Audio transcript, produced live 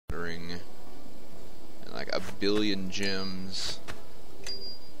ring, and like 1,000,000,000 gems.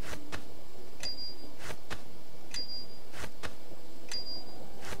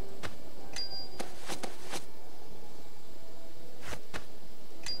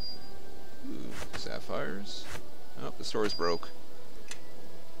 Ooh, sapphires. Oh, the store's broke.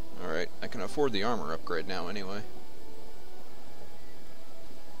 Alright, I can afford the armor upgrade now anyway.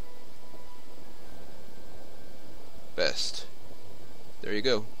 Best. There you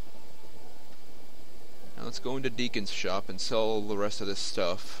go. Now let's go into Deacon's shop and sell the rest of this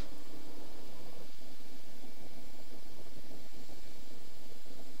stuff.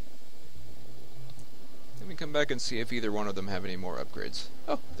 Then we come back and see if either one of them have any more upgrades.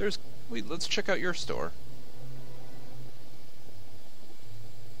 Oh, there's... Wait, let's check out your store.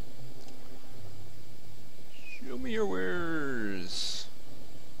 Show me your wares.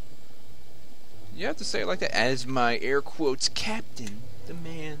 You have to say it like that, as my air quotes captain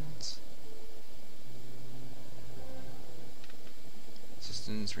demands.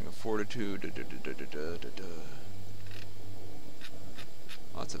 Assistance, ring of fortitude.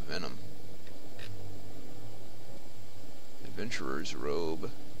 Lots of venom. Adventurer's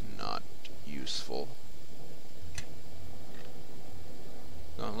robe, not useful.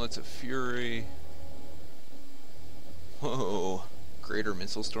 Gauntlets of fury. Whoa, greater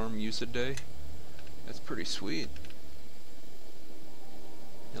missile storm use a day. That's pretty sweet.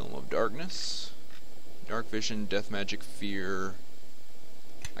 Helm of Darkness. Dark Vision, Death Magic, Fear.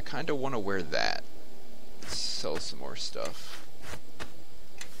 I kinda wanna wear that. Let's sell some more stuff.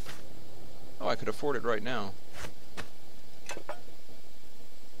 Oh, I could afford it right now.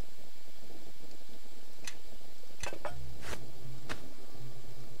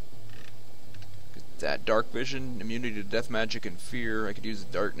 That Dark Vision, immunity to death magic and fear. I could use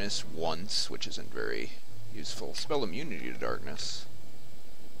darkness once, which isn't very useful. Spell immunity to darkness.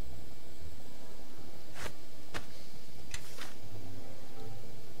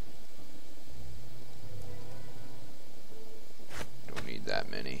 Don't need that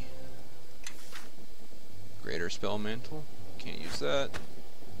many. Greater spell mantle. Can't use that.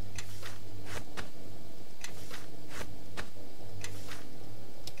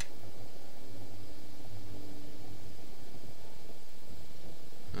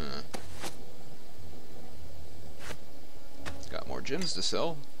 Got more gems to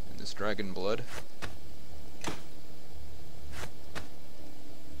sell in this dragon blood.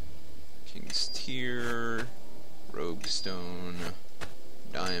 King's Tear, Rogue Stone,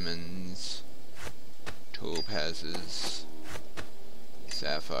 diamonds, topazes,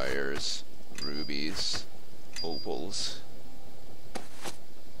 sapphires, rubies, opals.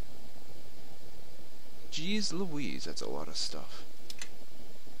 Jeez Louise, that's a lot of stuff.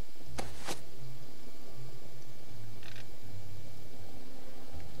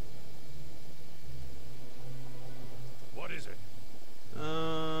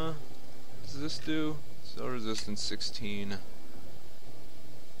 Does this do? Cell resistance 16.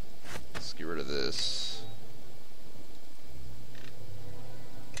 Let's get rid of this.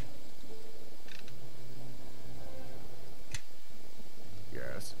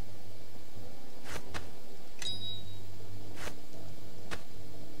 Yes.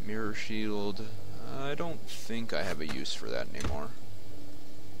 Mirror shield. I don't think I have a use for that anymore.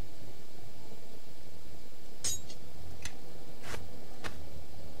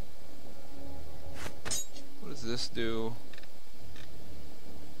 What does this do?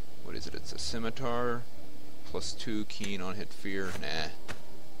 What is it? It's a scimitar. +2 keen on hit fear. Nah.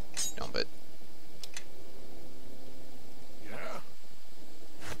 Dump it. Yeah.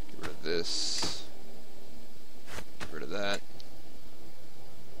 Get rid of this. Get rid of that.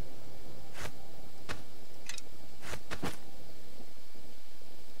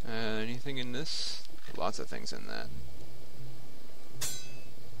 Anything in this? Lots of things in that.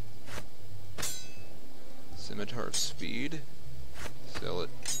 Scimitar of Speed. Sell it.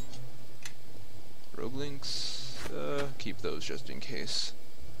 Rogue links. Keep those just in case.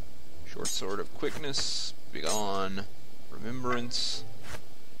 Short Sword of Quickness. Be gone. Remembrance.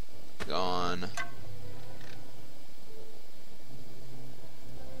 Gone.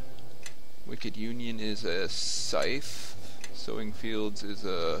 Wicked Union is a scythe. Sowing Fields is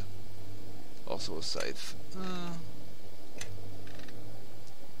also a scythe.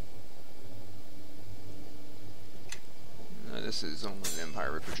 This is only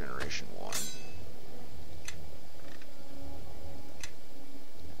Vampire Regeneration 1.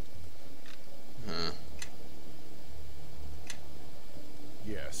 Huh.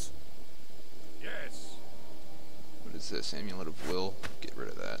 Yes. Yes. What is this? Amulet of Will? Get rid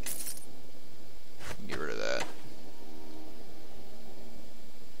of that. Get rid of that.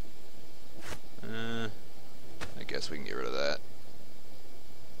 guess we can get rid of that.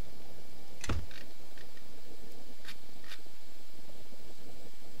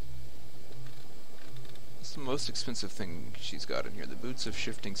 What's the most expensive thing she's got in here? The Boots of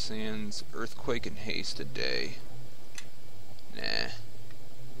Shifting Sands, Earthquake, and Haste a day. Nah.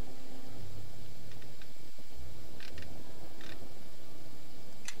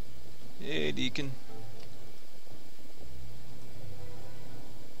 Hey, Deacon.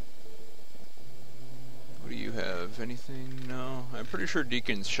 What do you have? Anything? No? I'm pretty sure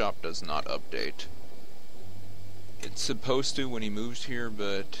Deacon's shop does not update. It's supposed to when he moves here,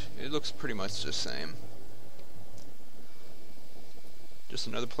 but it looks pretty much the same. Just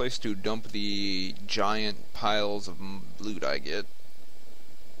another place to dump the giant piles of loot I get.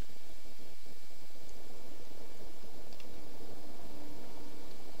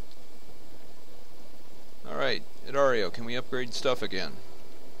 Alright, Idario, can we upgrade stuff again?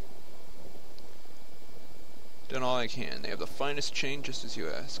 Done all I can. They have the finest chain, just as you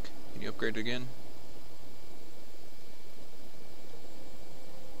ask. Can you upgrade it again?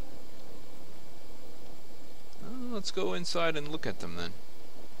 Let's go inside and look at them then.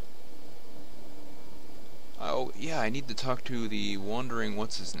 Oh, yeah, I need to talk to the wandering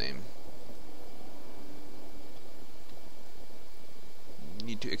what's-his-name.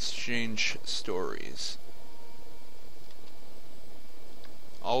 Need to exchange stories.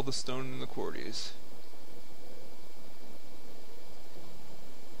 All the stone in the quarries.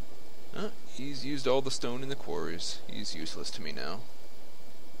 He's used all the stone in the quarries. He's useless to me now.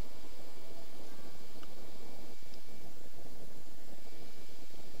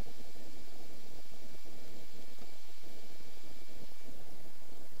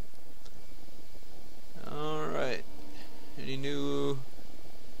 Alright. Any new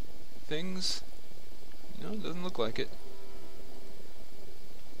things? No, it doesn't look like it.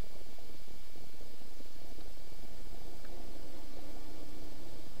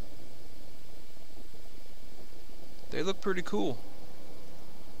 They look pretty cool.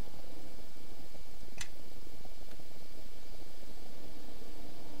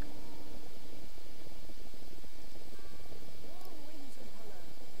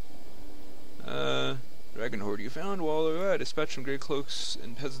 Dragon Horde you found. While I dispatched some grey cloaks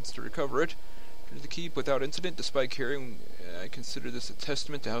and peasants to recover it. To the keep without incident, despite carrying. I consider this a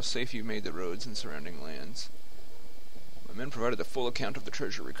testament to how safe you made the roads and surrounding lands. My men provided a full account of the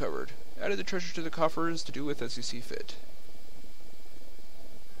treasure recovered. Added the treasure to the coffers to do with as you see fit.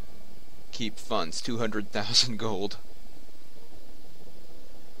 Keep funds, 200,000 gold.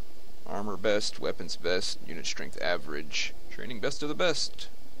 Armor best, weapons best, unit strength average, training best of the best,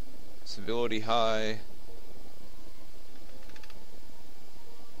 civility high,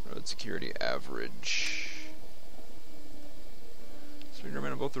 road security average. Swing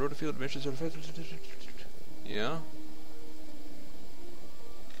remain on both the road and field missions. Yeah.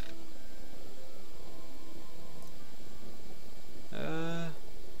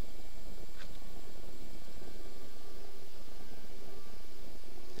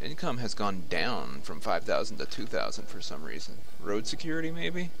 Income has gone down from 5,000 to 2,000 for some reason. Road security,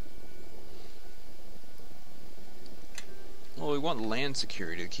 maybe? Well, we want land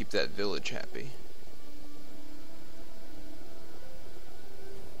security to keep that village happy.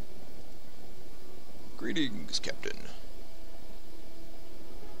 Greetings, Captain.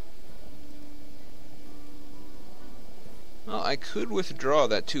 Well, I could withdraw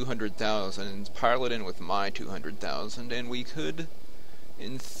that 200,000 and pile it in with my 200,000, and we could,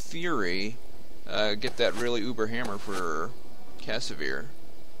 in theory, get that really uber hammer for Casimir.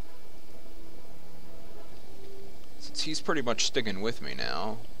 Since he's pretty much sticking with me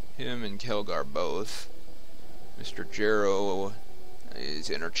now. Him and Khelgar both. Mr. Jarrow is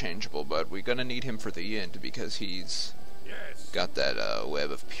interchangeable, but we're gonna need him for the end because he's got that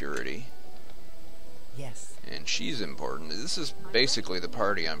web of purity. Yes. And she's important. This is basically the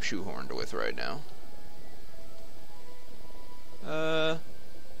party I'm shoehorned with right now.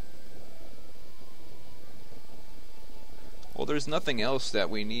 Well, there's nothing else that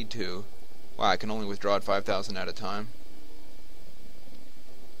we need to. Wow, I can only withdraw at 5,000 at a time.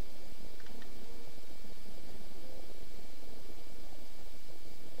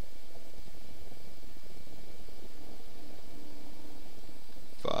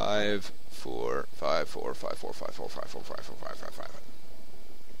 Five, four, five, four, five, four, five, four, five, four, five, four, five, five, five.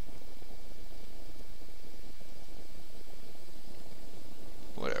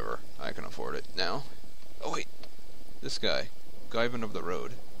 Whatever, I can afford it now. Oh wait, this guy, Guyvan of the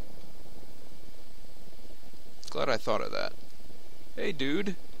Road. Glad I thought of that. Hey,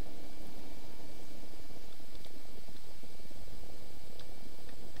 dude.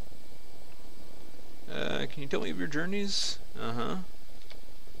 Can you tell me of your journeys? Uh-huh.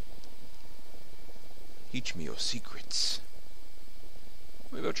 Teach me your secrets.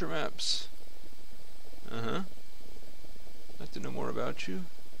 What about your maps? Uh-huh. I'd like to know more about you.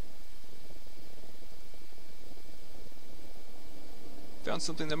 Found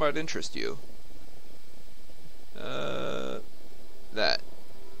something that might interest you. That.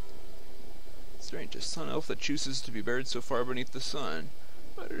 Strange, a sun elf that chooses to be buried so far beneath the sun.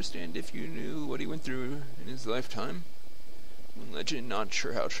 I'd understand if you knew what he went through in his lifetime. One legend, not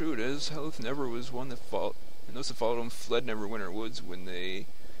sure how true it is, Haleth Never was one that fought, and those that followed him fled Neverwinter woods when they,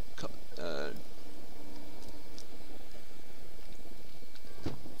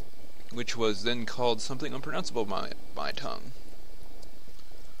 which was then called something unpronounceable by my tongue.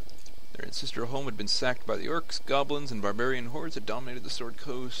 Their ancestral home had been sacked by the orcs, goblins, and barbarian hordes that dominated the Sword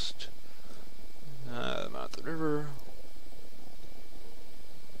Coast. Mouth of the river.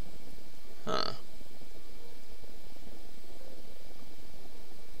 Huh.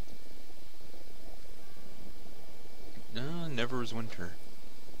 Neverwinter.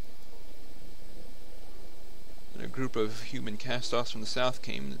 When a group of human cast-offs from the south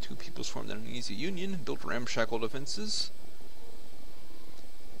came, the two peoples formed an uneasy union, built ramshackle defenses.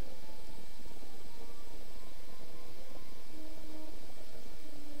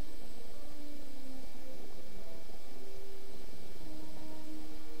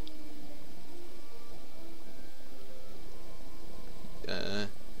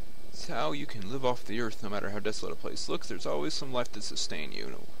 It's how you can live off the earth no matter how desolate a place looks. There's always some life to sustain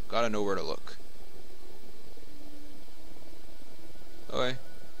you. Gotta know where to look. Okay.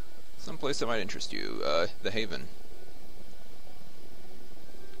 Someplace that might interest you. The Haven.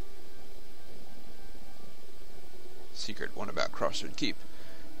 Secret one about Crossroad Keep.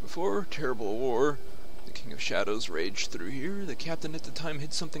 Before terrible war, the King of Shadows raged through here. The captain at the time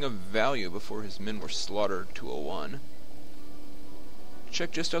hid something of value before his men were slaughtered 201.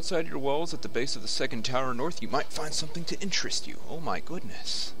 Check just outside your walls at the base of the second tower north. You might find something to interest you. Oh my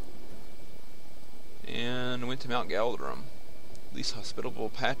goodness. And went to Mount Galdrum. Least hospitable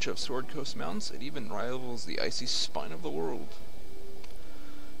patch of Sword Coast Mountains. It even rivals the icy spine of the world.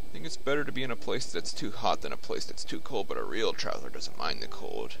 I think it's better to be in a place that's too hot than a place that's too cold, but a real traveler doesn't mind the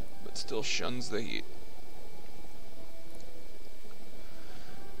cold, but still shuns the heat.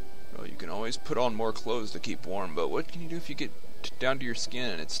 Well, you can always put on more clothes to keep warm, but what can you do if you get down to your skin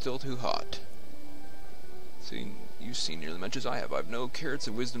and it's still too hot? See, you've seen nearly as much as I have. I've no carrots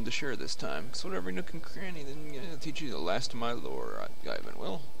of wisdom to share this time. So whatever nook and cranny, then I'll teach you the last of my lore, Ivan.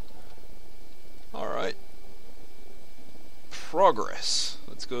 Well, alright. Progress.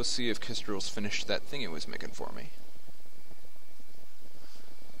 Let's go see if Kestrel's finished that thing it was making for me.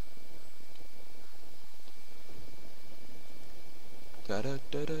 Hey,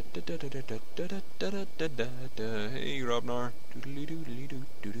 Robnar. Doodly doodly doo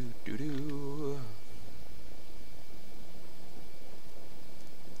doo doo doo doo.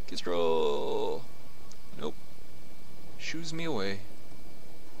 Kestrel. Nope. Shoos me away.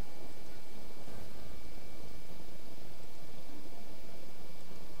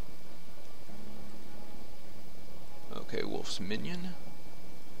 Okay, Wolf's minion.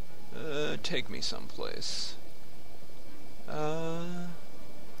 Take me someplace.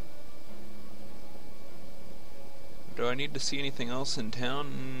 Do I need to see anything else in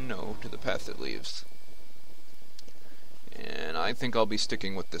town? No, to the path that leaves. And I think I'll be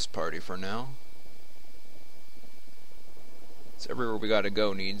sticking with this party for now. It's everywhere we gotta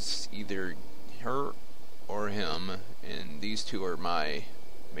go needs either her or him, and these two are my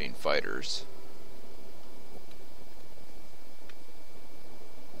main fighters.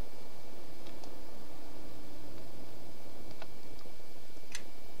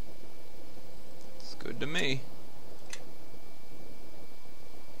 It's good to me.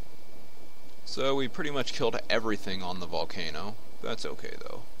 So we pretty much killed everything on the volcano. That's okay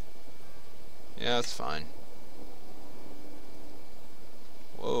though. Yeah, that's fine.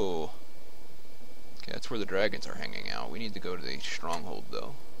 Whoa. Okay, that's where the dragons are hanging out. We need to go to the stronghold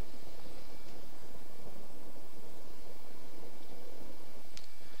though.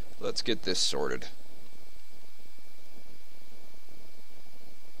 Let's get this sorted.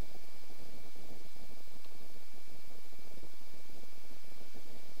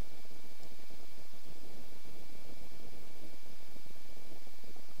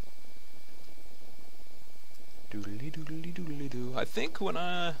 I think when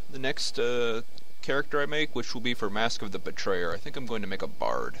the next character I make, which will be for Mask of the Betrayer, I think I'm going to make a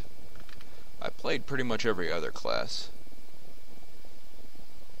bard. I played pretty much every other class.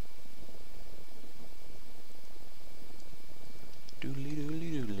 Doodly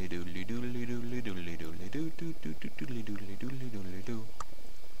doodly doodly doodly doodly doodly doodly doodly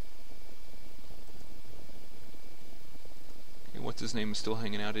his name is still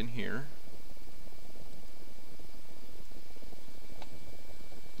hanging out in here.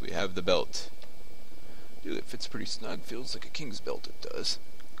 We have the belt. Dude, it fits pretty snug. Feels like a king's belt, it does.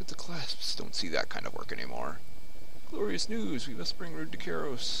 But the clasps don't see that kind of work anymore. Glorious news! We must bring Rude to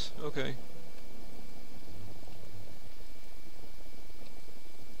Karos. Okay.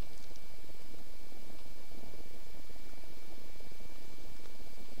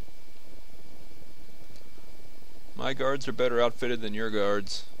 My guards are better outfitted than your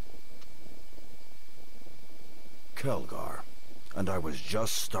guards. Khelgar, and I was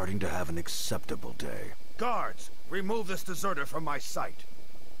just starting to have an acceptable day. Guards, remove this deserter from my sight.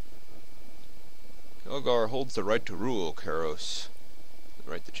 Khelgar holds the right to rule, Karos.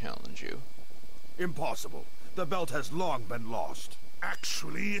 The right to challenge you. Impossible. The belt has long been lost.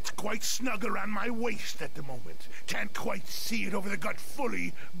 Actually, it's quite snug around my waist at the moment. Can't quite see it over the gut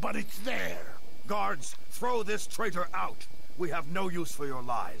fully, but it's there. Guards, throw this traitor out. We have no use for your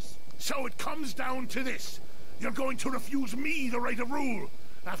lies. So it comes down to this. You're going to refuse me the right of rule,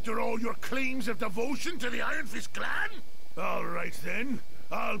 after all your claims of devotion to the Iron Fist clan? All right then.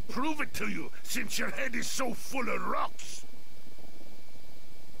 I'll prove it to you, since your head is so full of rocks.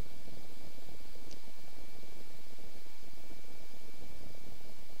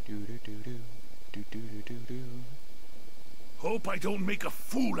 Hope I don't make a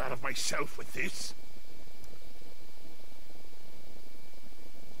fool out of myself with this.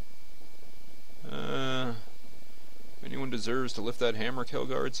 If anyone deserves to lift that hammer,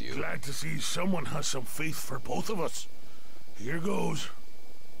 Khelgar, it's you. Glad to see someone has some faith for both of us. Here goes.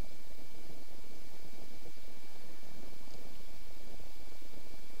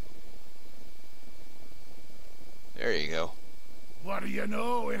 There you go. What do you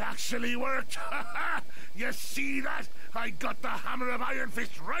know? It actually worked! You see that? I got the hammer of Iron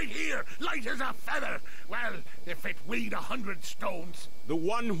Fist right here, light as a feather. Well, if it weighed 100 stones. The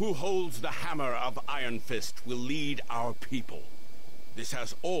one who holds the hammer of Iron Fist will lead our people. This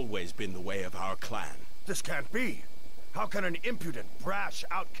has always been the way of our clan. This can't be. How can an impudent, brash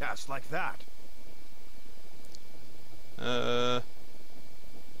outcast like that?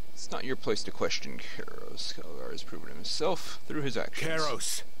 It's not your place to question Karos. Khelgar has proven himself through his actions.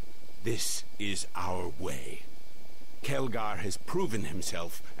 Karos, this is our way. Khelgar has proven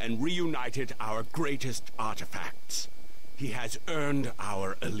himself and reunited our greatest artifacts. He has earned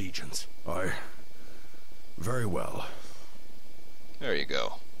our allegiance. Very well. There you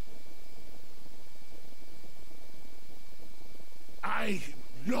go.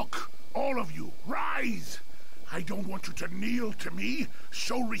 Look, all of you, rise! I don't want you to kneel to me.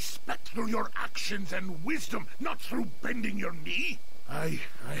 Show respect through your actions and wisdom, not through bending your knee. I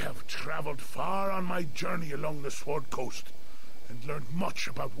have traveled far on my journey along the Sword Coast, and learned much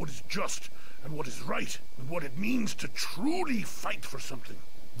about what is just and what is right, and what it means to truly fight for something.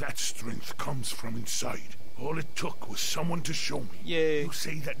 That strength comes from inside. All it took was someone to show me. Yay. You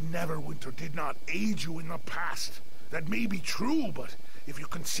say that Neverwinter did not aid you in the past. That may be true, but if you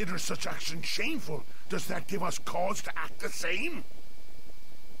consider such action shameful, does that give us cause to act the same?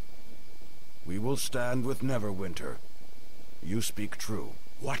 We will stand with Neverwinter. You speak true.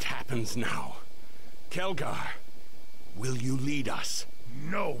 What happens now? Khelgar, will you lead us?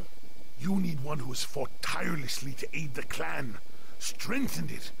 No. You need one who has fought tirelessly to aid the clan,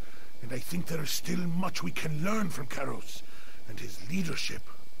 strengthened it, and I think there is still much we can learn from Karos and his leadership.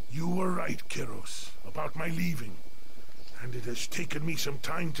 You were right, Karos, about my leaving, and it has taken me some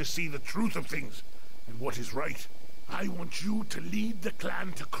time to see the truth of things and what is right. I want you to lead the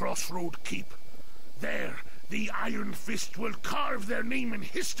clan to Crossroad Keep. There, the Iron Fist will carve their name in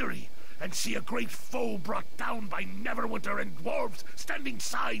history and see a great foe brought down by Neverwinter and Dwarves standing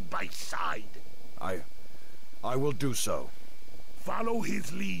side by side. I will do so. Follow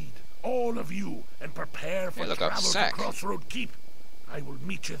his lead, all of you, and prepare for travel to Crossroad Keep. I will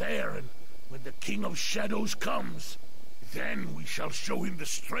meet you there, and when the King of Shadows comes, then we shall show him the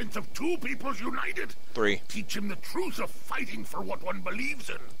strength of two peoples united. 3. Teach him the truth of fighting for what one believes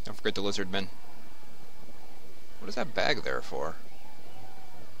in. Don't forget the lizard men. What is that bag there for?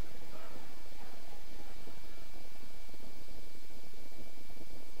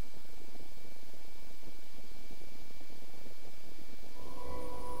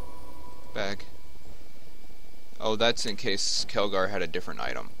 Bag. Oh, that's in case Khelgar had a different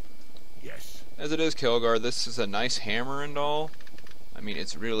item. Yes. As it is, Khelgar, this is a nice hammer and all. I mean,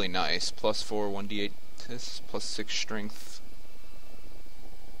 it's really nice. +4, 1d8, this, +6 strength.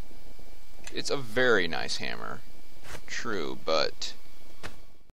 It's a very nice hammer. True, but